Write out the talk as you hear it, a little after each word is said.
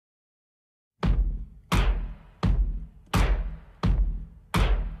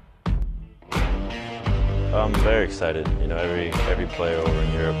I'm very excited. You know, every player over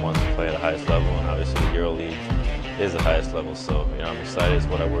in Europe wants to play at the highest level, and obviously the EuroLeague is the highest level. So, you know, I'm excited. It's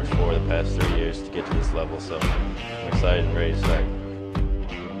what I worked for the past 3 years to get to this level. So, I'm excited and ready to start.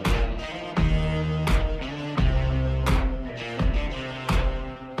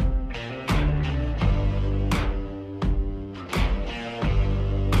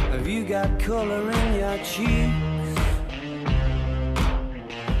 Have you got color in your cheeks?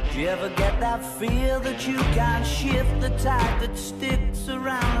 Do you ever get that feel that you can't shift, the type that sticks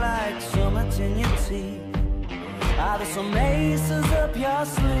around like summits in your teeth? Are there some aces up your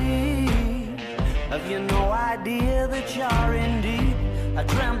sleeve? Have you no idea that you're in deep? I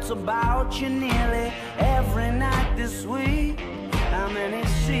dreamt about you nearly every night this week. How many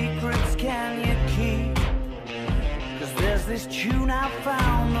secrets can you keep? 'Cause there's this tune I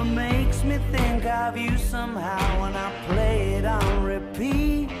found that makes me think of you somehow, and I play it on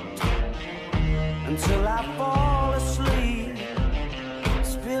repeat until I fall asleep,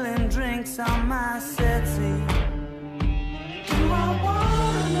 spilling drinks on my settee. Do I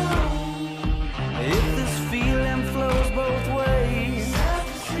wanna know if this feeling flows both ways? Sad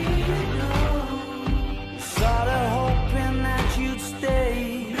to see you go. Sorta hoping that you'd stay.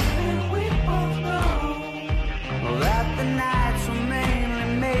 We both know that the nights were mainly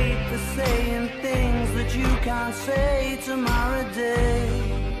made for saying things that you can't say tomorrow day.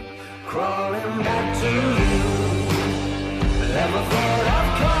 Crawling back to you, never thought I'd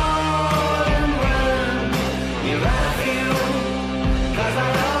call and run. You're right for you, 'cause I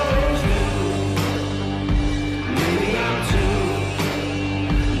always do. Maybe I'm too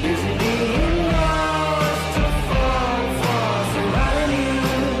busy being lost to fall for somebody new.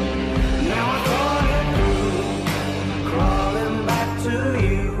 Now I thought it through, crawling back to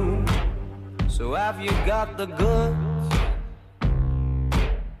you. So have you got the goods?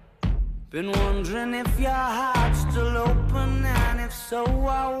 Been wondering if your heart's still open, and if so,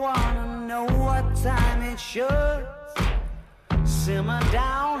 I wanna know what time it should. Simmer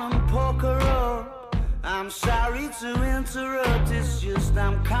down and poker up. I'm sorry to interrupt, it's just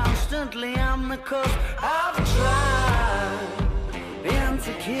I'm constantly on the cusp. I've tried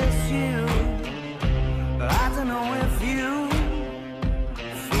to kiss you. I don't know if you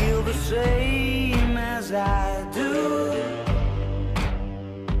feel the same as I do.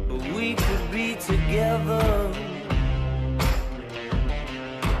 We could be together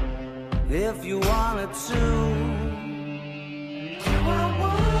if you wanted to. Do I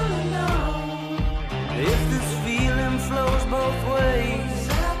wanna know if this feeling flows both ways?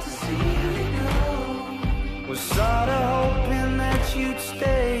 Sad to see you go. We're sorta hoping that you'd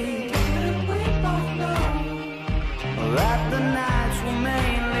stay. And we both know that the nights were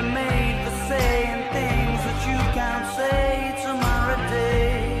mainly made for saying things that you can't say tomorrow day.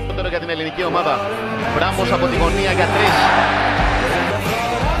 Για την ελληνική ομάδα. Bramos από τη γωνία για 3.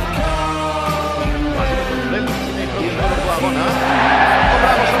 Μαζί με τον Λέλ, είναι η πρώτη ώρα του αγώνα. Ο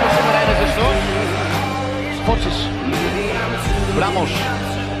Bramos όμως σήμερα είναι ζεστό. Σκότσις. Bramos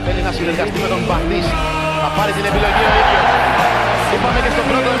θέλει να συνεργαστεί με τον Μπαντής. Θα πάρει την επιλογή ο ίδιος. Είπαμε και στο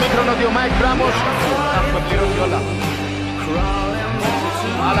πρώτο ημίχρονο ότι ο Mike Bramos θα έχουμε πληρώσει όλα.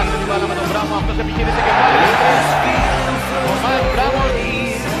 Άλλαξε την μπάλα με τον Bramos. Αυτός επιχείρησε και πάλι. Ο Mike Bramos.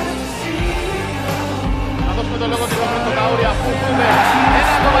 Με το λόγο του στο Καούρι, αφού έχουμε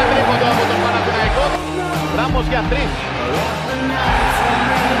ένα ακόμα τρίποντο από τον Παναθηναϊκό. Bramos για 3.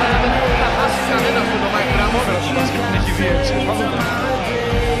 Δεν θα χάσει κανένας με τον Mike Bramos. Έχει βγει έτσι.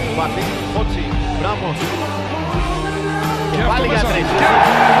 Βατής, Κότσι, Bramos. Πάλι για 3.